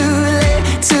too late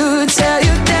to tell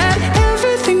you that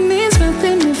everything means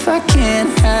nothing if I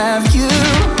can't have you?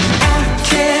 I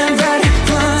can't write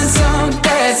one song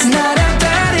that's not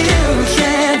about you.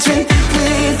 Can't drink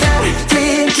without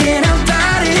thinking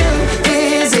about you.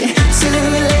 Is it too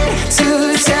late to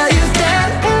tell you that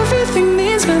everything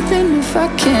means nothing if I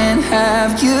can't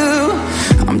have you?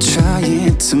 I'm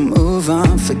trying to move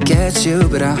on, forget you,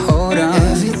 but I hold on.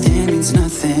 Everything means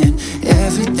nothing,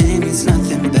 everything means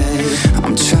nothing, babe.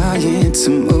 I'm trying to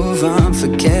move on,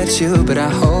 forget you, but I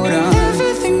hold on.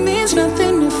 Everything means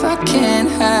nothing if I can't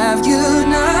have you.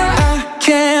 No, I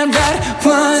can't write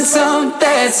one song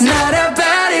that's not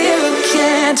about you.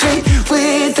 Can't drink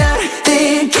without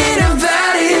thinking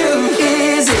about you.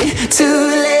 Is it too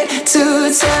late to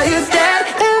tell you that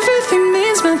everything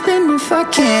means nothing if I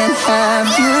can't have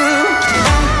you?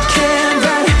 I can't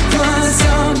write one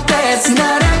song that's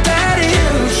not about you.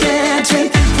 Can't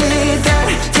drink without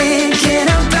thinking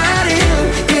about you.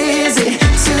 Is it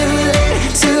too late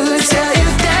to tell you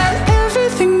that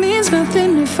everything means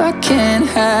nothing if I can't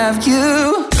have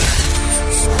you?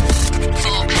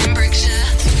 For Pembrokeshire,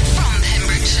 from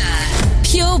Pembrokeshire,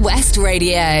 Pure West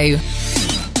Radio.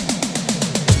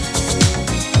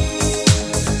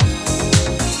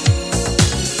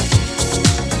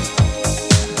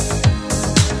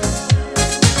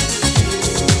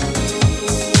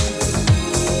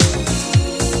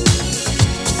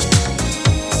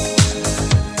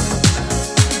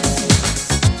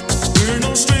 We're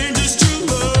no strangers to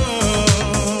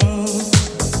love.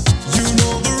 You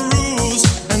know the rules,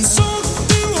 and so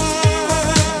do I.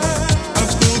 I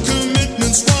feel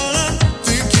commitment's what I'm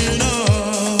thinking of.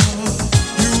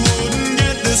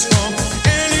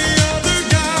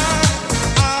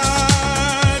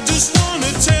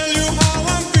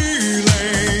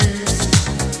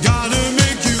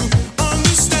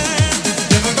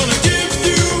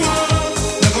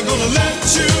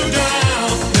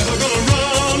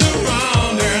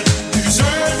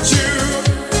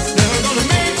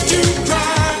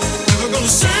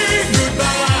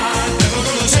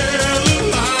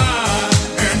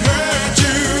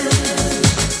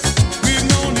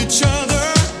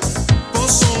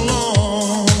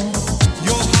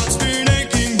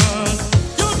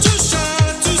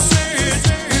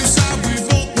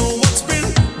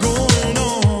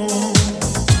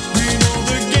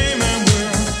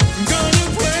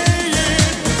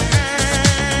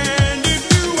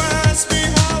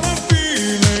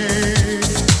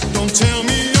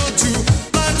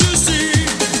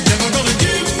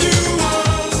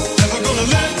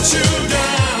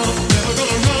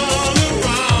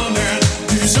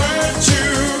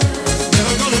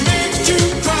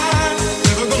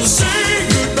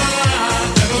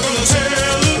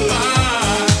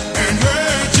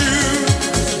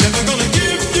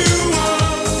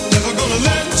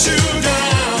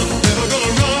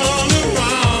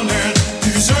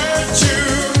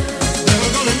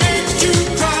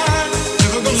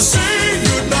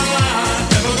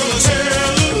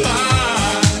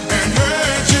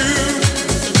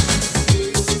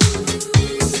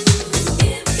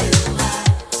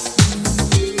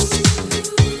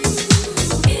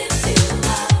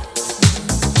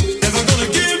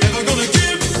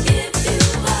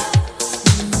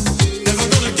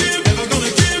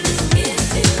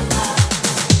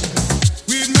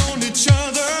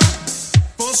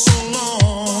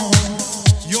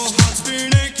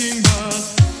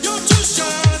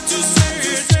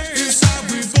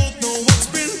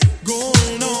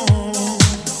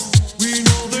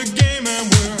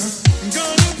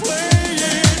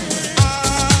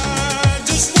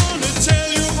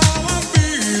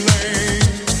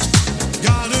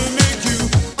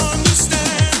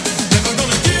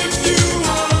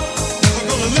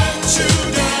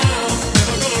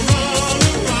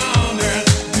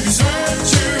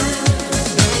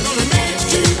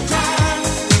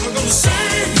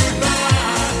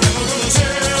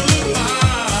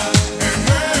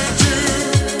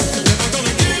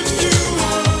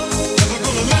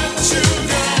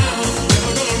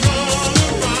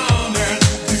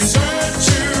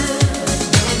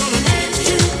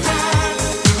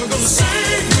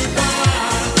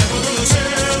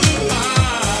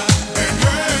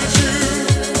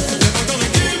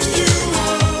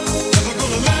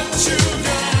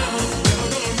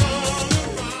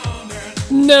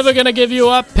 Never Gonna Give You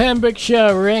Up,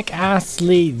 Pembrokeshire, Rick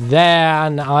Astley there,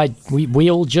 and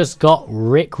we all just got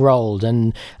rickrolled,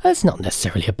 and that's not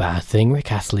necessarily a bad thing.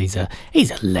 Rick Astley's he's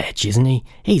a ledge, isn't he?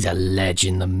 He's a ledge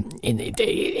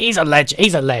he's a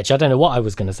ledge. I don't know what I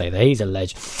was going to say there. He's a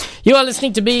ledge. You are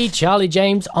listening to me, Charlie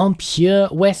James, on Pure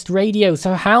West Radio.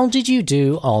 So how did you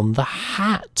do on the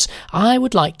hat? I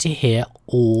would like to hear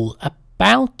all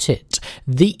about it.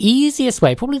 The easiest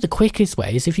way, probably the quickest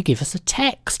way, is if you give us a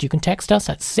text. You can text us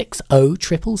at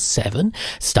 60777.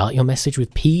 Start your message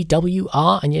with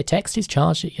PWR, and your text is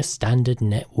charged at your standard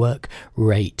network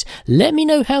rate. Let me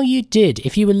know how you did.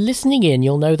 If you were listening in,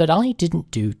 you'll know that I didn't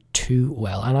do too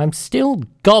well, and I'm still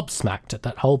gobsmacked at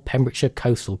that whole Pembrokeshire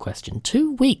coastal question.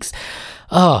 2 weeks.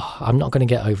 Oh, I'm not going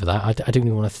to get over that. I don't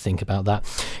even want to think about that.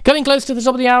 Going close to the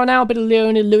top of the hour now, a bit of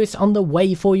Leona Lewis on the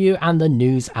way for you, and the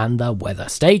news and the weather.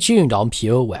 Stay tuned on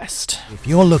Pure West. If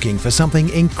you're looking for something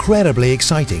incredibly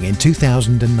exciting in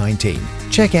 2019,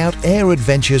 check out Air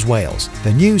Adventures Wales,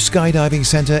 the new skydiving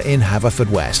centre in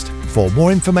Haverfordwest. For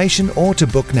more information or to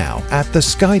book now at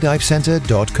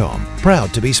theskydivecentre.com.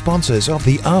 Proud to be sponsors of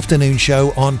the afternoon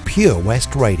show on Pure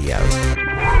West Radio.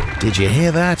 Did you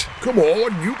hear that? Come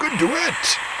on, you can do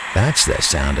it! That's the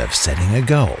sound of setting a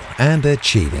goal and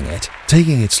achieving it.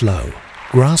 Taking it slow,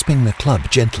 grasping the club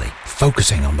gently,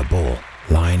 focusing on the ball,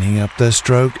 lining up the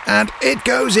stroke, and it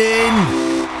goes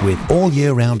in! With all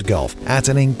year-round golf at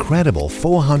an incredible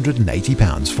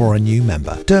 £480 for a new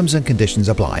member. Terms and conditions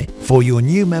apply. For your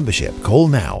new membership, call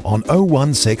now on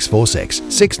 01646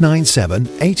 697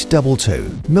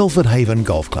 822. Milford Haven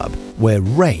Golf Club, where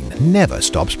rain never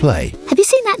stops play. Have you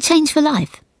seen that Change for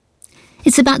Life?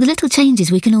 It's about the little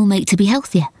changes we can all make to be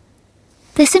healthier.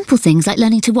 They're simple things like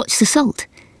learning to watch the salt.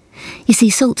 You see,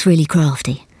 salt's really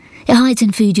crafty. It hides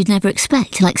in food you'd never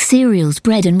expect, like cereals,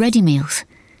 bread and ready meals.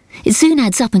 It soon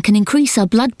adds up and can increase our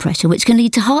blood pressure, which can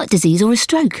lead to heart disease or a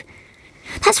stroke.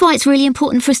 That's why it's really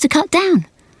important for us to cut down.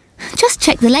 Just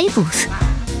check the labels.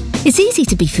 It's easy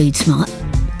to be food smart.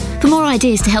 For more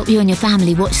ideas to help you and your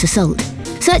family watch the salt,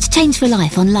 search Change for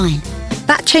Life online.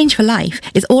 That Change for Life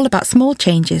is all about small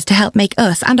changes to help make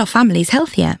us and our families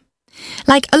healthier.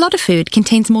 Like, a lot of food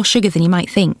contains more sugar than you might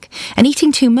think, and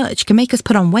eating too much can make us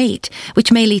put on weight,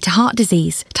 which may lead to heart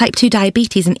disease, type 2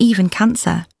 diabetes and even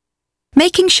cancer.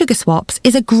 Making sugar swaps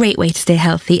is a great way to stay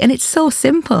healthy, and it's so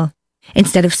simple.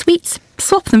 Instead of sweets,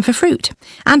 swap them for fruit.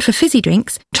 And for fizzy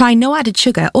drinks, try no added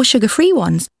sugar or sugar-free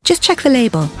ones. Just check the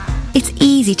label. It's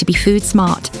easy to be food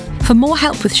smart. For more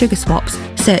help with sugar swaps,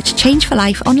 search Change for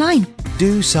Life online.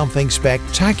 Do something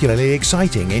spectacularly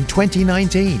exciting in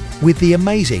 2019 with the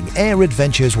amazing Air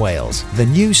Adventures Wales, the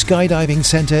new skydiving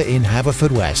centre in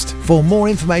Haverfordwest. For more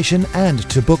information and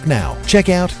to book now, check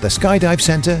out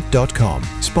theskydivecentre.com.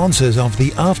 Sponsors of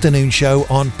the afternoon show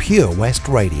on Pure West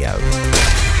Radio.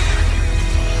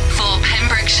 For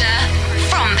Pembrokeshire,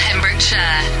 from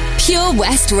Pembrokeshire, Pure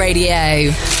West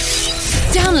Radio.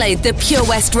 Download the Pure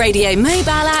West Radio mobile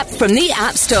app from the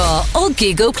App Store or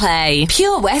Google Play.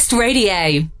 Pure West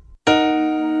Radio.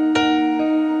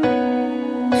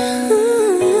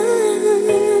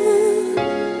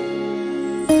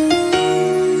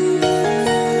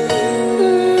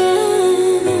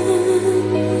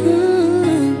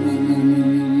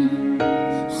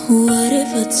 What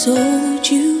if I told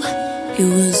you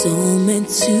it was all meant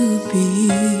to be?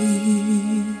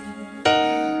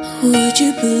 Would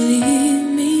you believe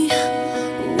me?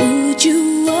 Would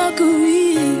you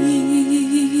agree?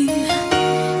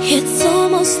 It's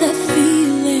almost that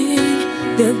feeling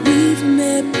that we've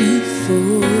met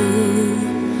before.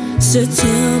 So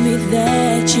tell me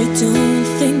that you don't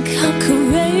think I'm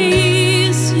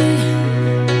crazy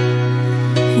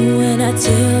when I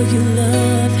tell you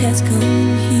love has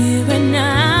come here and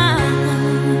now.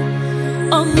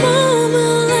 A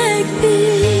moment like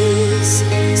this,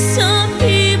 some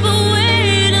people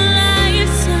wait a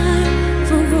lifetime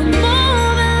for a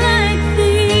moment like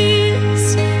this.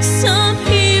 Some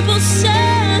people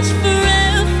search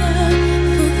forever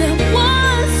for that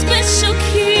one special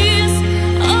kiss.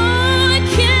 Oh, I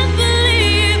can't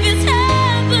believe it's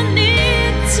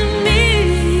happening to me.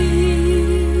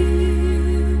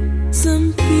 Some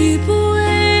people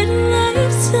wait a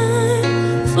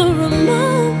lifetime for a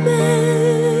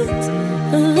moment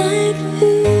like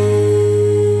this.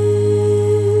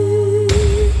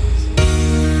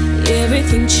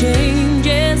 Everything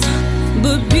changes,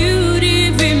 but beauty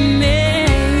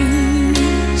remains.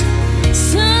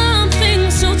 Something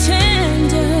so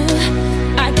tender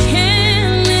I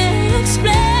can't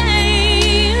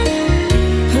explain.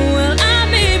 Well, I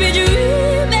may be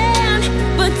dreaming,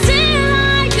 but till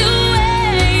I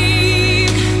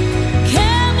awake,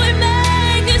 can we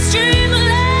make this dream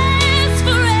last?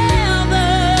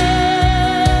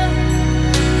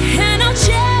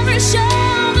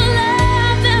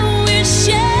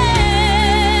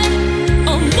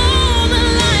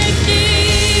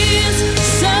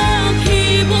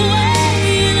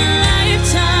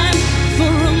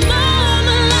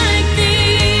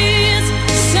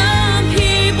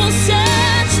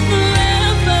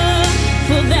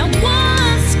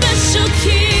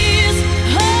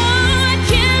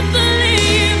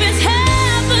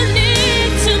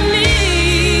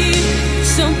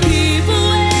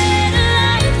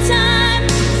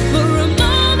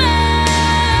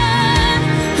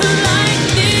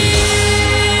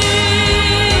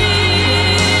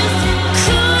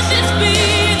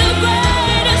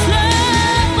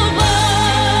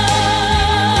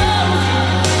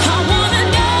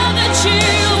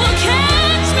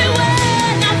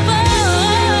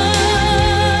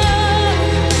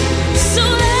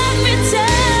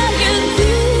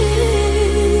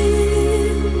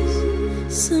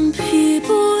 Some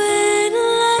people wait a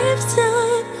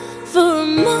lifetime for a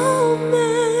moment.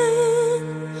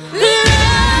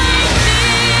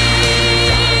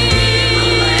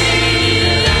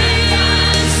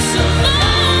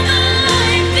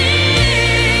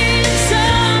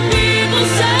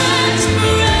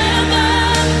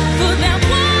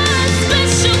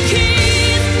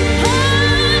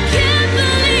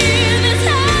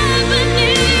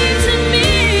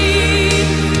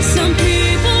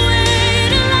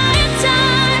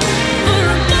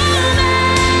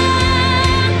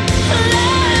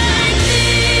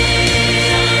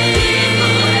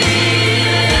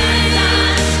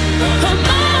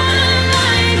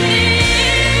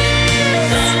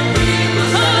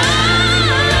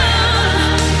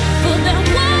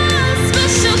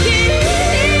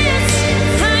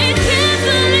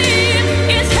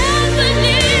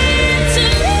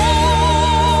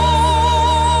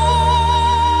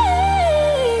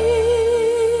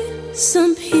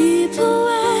 Some people